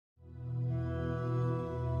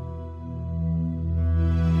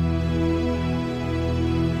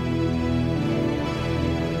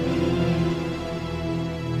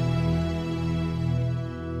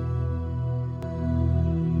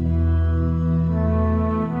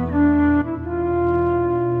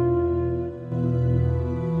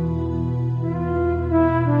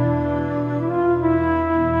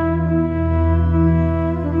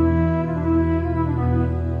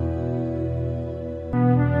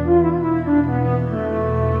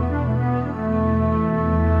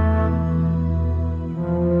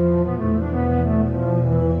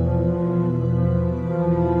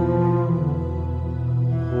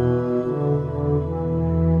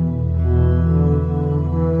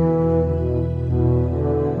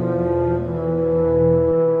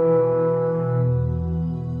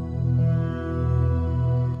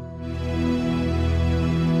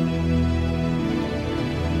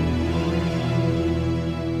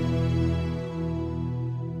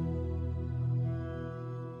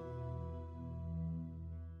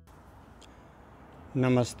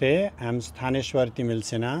Namaste, I am Sthaneshwar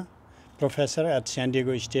Timalsina, professor at San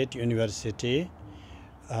Diego State University.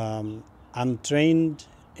 I'm trained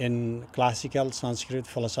in classical Sanskrit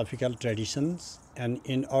philosophical traditions, and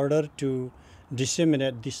in order to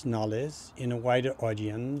disseminate this knowledge in a wider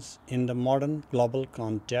audience in the modern global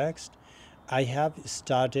context, I have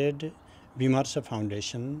started Vimarsha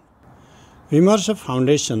Foundation. Vimarsha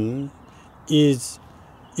Foundation is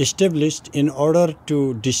established in order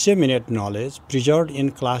to disseminate knowledge preserved in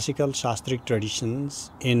classical Shastric traditions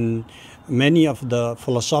in many of the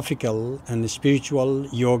philosophical and spiritual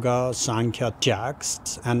yoga, Sankhya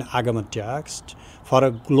texts and Agama texts for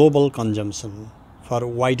a global consumption, for a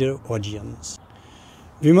wider audience.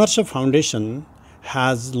 Vimarsha Foundation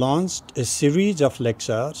has launched a series of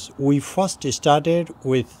lectures. We first started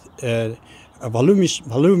with a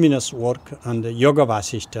voluminous work on the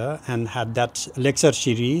Yogavāsiṣṭha and had that lecture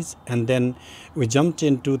series, and then we jumped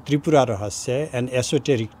into Tripurārahasya, an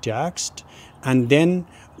esoteric text, and then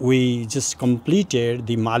we just completed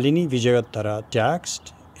the Mālinīvijayottara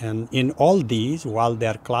text. And in all these, while they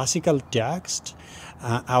are classical texts,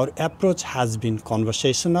 our approach has been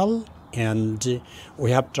conversational, and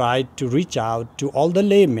we have tried to reach out to all the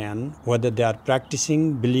laymen, whether they are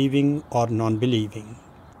practicing, believing or non-believing.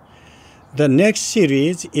 The next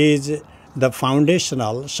series is the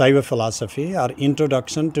foundational Śiva philosophy, or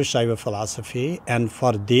introduction to Śiva philosophy, and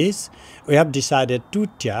for this we have decided two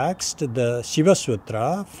texts, the Śiva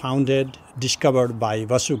Sūtra, discovered by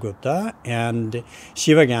Vasugupta, and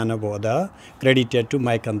Śivajñānabodha, credited to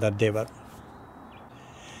Maikandar Deva.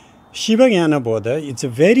 Śivajñānabodha is a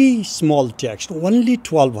very small text, only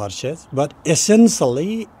 12 verses, but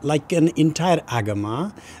essentially, like an entire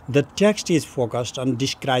Agama, the text is focused on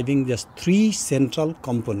describing just three central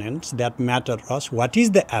components that matter to us. What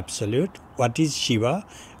is the Absolute? What is Shiva?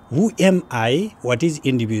 Who am I? What is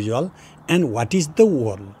individual? And what is the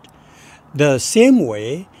world? The same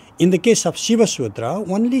way, in the case of Śiva Sūtra,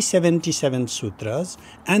 only 77 sutras,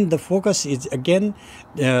 and the focus is again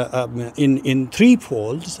in three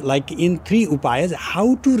folds, like in three upayas,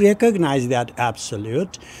 how to recognize that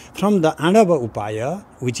absolute from the Anava upaya,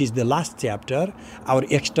 which is the last chapter, our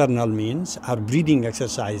external means, our breathing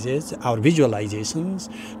exercises, our visualizations,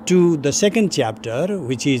 to the second chapter,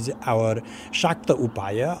 which is our Shakta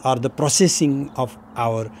upaya, or the processing of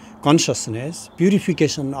our consciousness,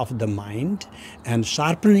 purification of the mind, and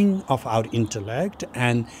sharpening of our intellect.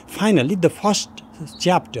 And finally, the first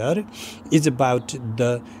chapter is about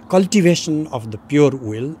the cultivation of the pure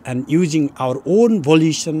will and using our own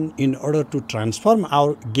volition in order to transform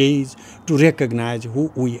our gaze to recognize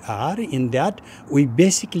who we are. In that, we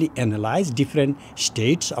basically analyze different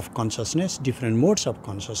states of consciousness, different modes of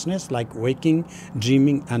consciousness, like waking,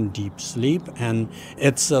 dreaming, and deep sleep. And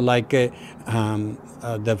it's like the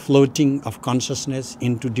floating of consciousness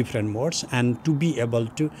into different modes, and to be able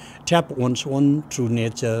to tap one's own true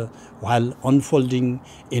nature while unfolding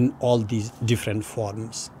in all these different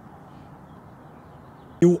forms.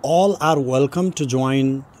 You all are welcome to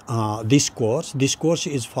join this course. This course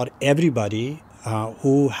is for everybody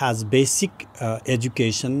who has basic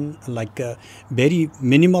education, like a very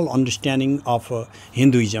minimal understanding of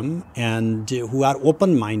Hinduism, and who are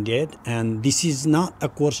open-minded. And this is not a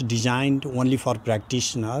course designed only for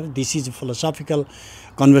practitioners. This is a philosophical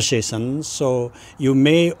conversation, so you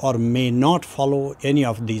may or may not follow any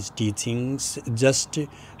of these teachings. Just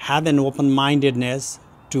have an open-mindedness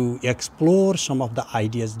to explore some of the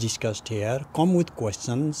ideas discussed here. Come with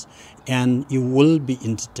questions and you will be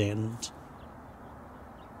entertained.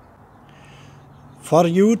 For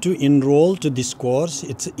you to enroll to this course,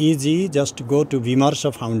 it's easy. Just go to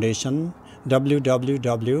Vimarsha Foundation,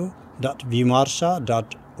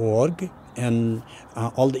 www.vimarsha.org, and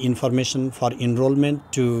all the information for enrollment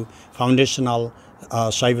to foundational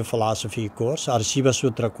Śiva philosophy course or Śiva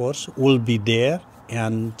Sūtra course will be there,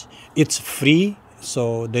 and it's free,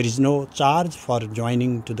 so there is no charge for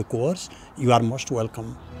joining to the course. You are most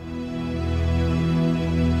welcome.